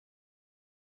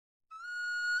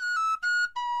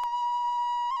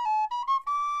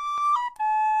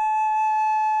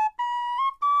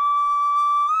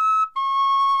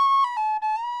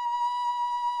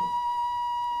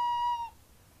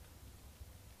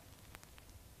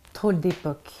Drôle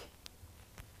d'époque.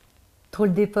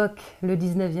 Drôle d'époque, le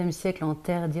 19e siècle en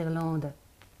terre d'Irlande.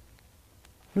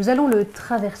 Nous allons le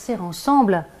traverser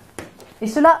ensemble, et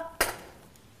cela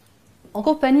en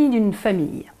compagnie d'une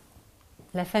famille,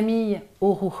 la famille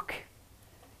O'Rourke.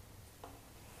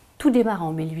 Tout démarre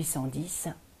en 1810.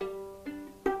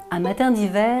 Un matin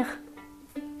d'hiver,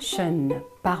 Sean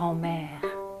part en mer.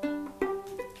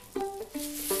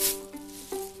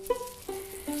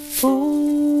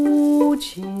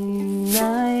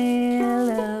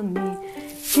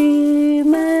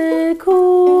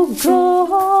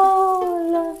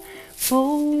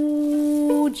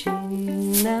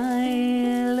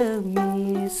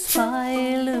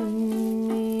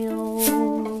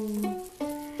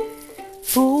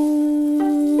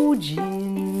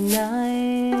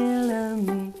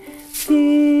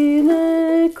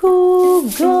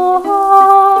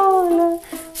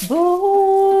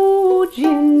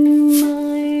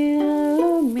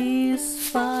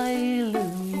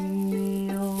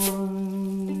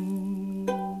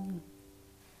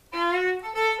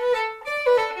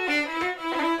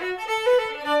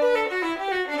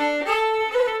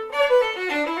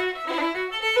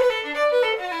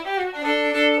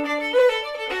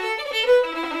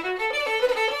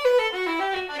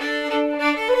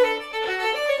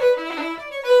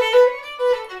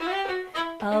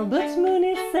 Albert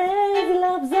Mooney says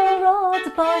loves are all the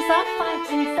boys are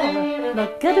fighting for.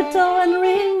 Knock at the door and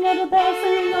ring at the bell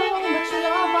saying, oh, but you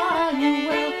love are you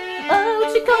well? Oh,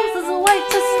 she comes as a white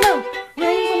to snow,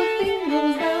 rings on the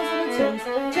fingers, bells on the toes.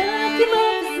 Jackie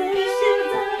loves to say she's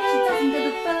down, she doesn't get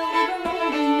the bell with her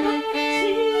rolling up.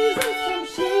 She's awesome,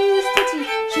 she's pretty,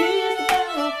 she's the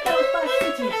belle of Belfast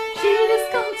City. She's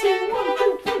counting 1,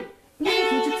 2, 3. Please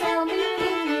would you tell me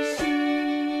who is she?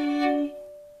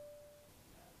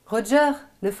 Roger,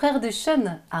 le frère de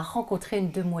Sean, a rencontré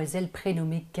une demoiselle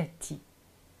prénommée Cathy.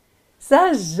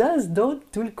 Ça jase dans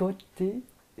tout le côté.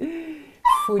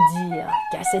 Faut dire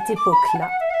qu'à cette époque-là,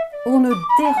 on ne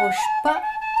déroge pas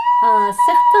à un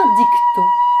certain dicton.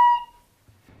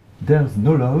 There's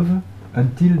no love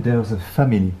until there's a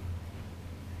family.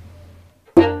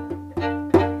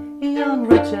 Young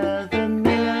Roger the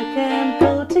miller came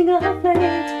boating up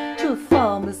late to a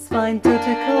farmer's fine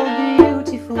typical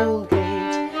beautiful gate.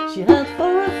 She had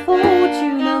for a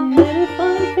fortune a many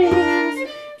fine things,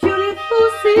 beautiful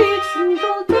seats and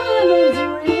gold diamonds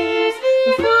rings.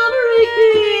 The farmer he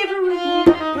gave her a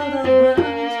got a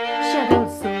brand. She had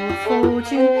also a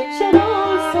fortune, she had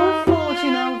also a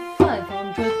fortune of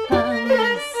 £500.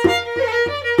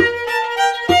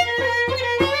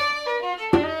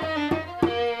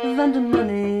 Then the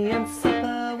money and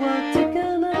supper were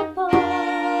taken apart.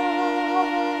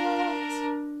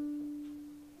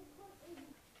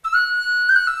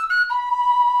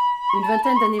 Une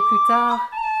vingtaine d'années plus tard,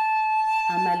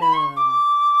 un malheur,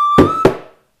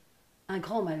 un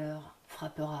grand malheur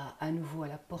frappera à nouveau à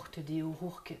la porte des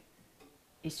O'Rourke,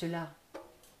 et cela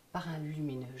par un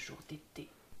lumineux jour d'été.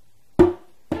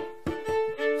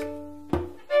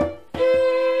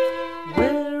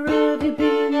 Where have you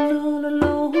been all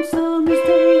alone summer's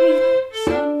day?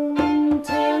 Someone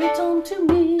tell it on to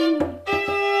me.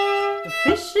 The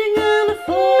fishing and the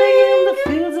falling in the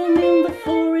fields and in the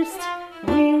forest.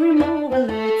 Weary mother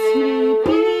lets me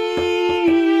be.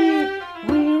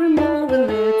 Weary mother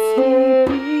lets me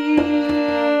be.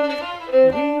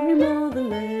 Weary mother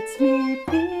lets me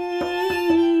be.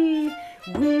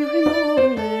 Weary mother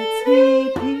lets me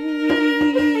be.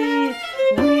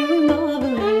 Weary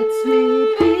mother lets me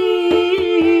be.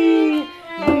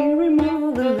 Weary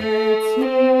mother lets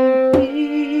me be.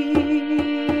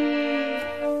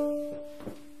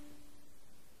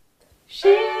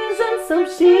 She's handsome,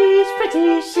 she's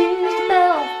pretty, she's the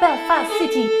belle of Belfast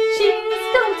City. She's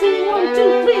counting 1, 2,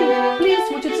 3. Please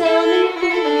won't you tell me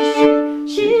who is she?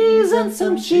 She's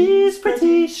handsome, she's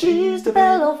pretty, she's the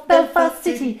belle of Belfast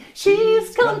City.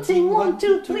 She's counting 1,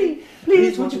 2, 3.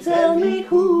 Please won't you tell me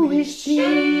who is she?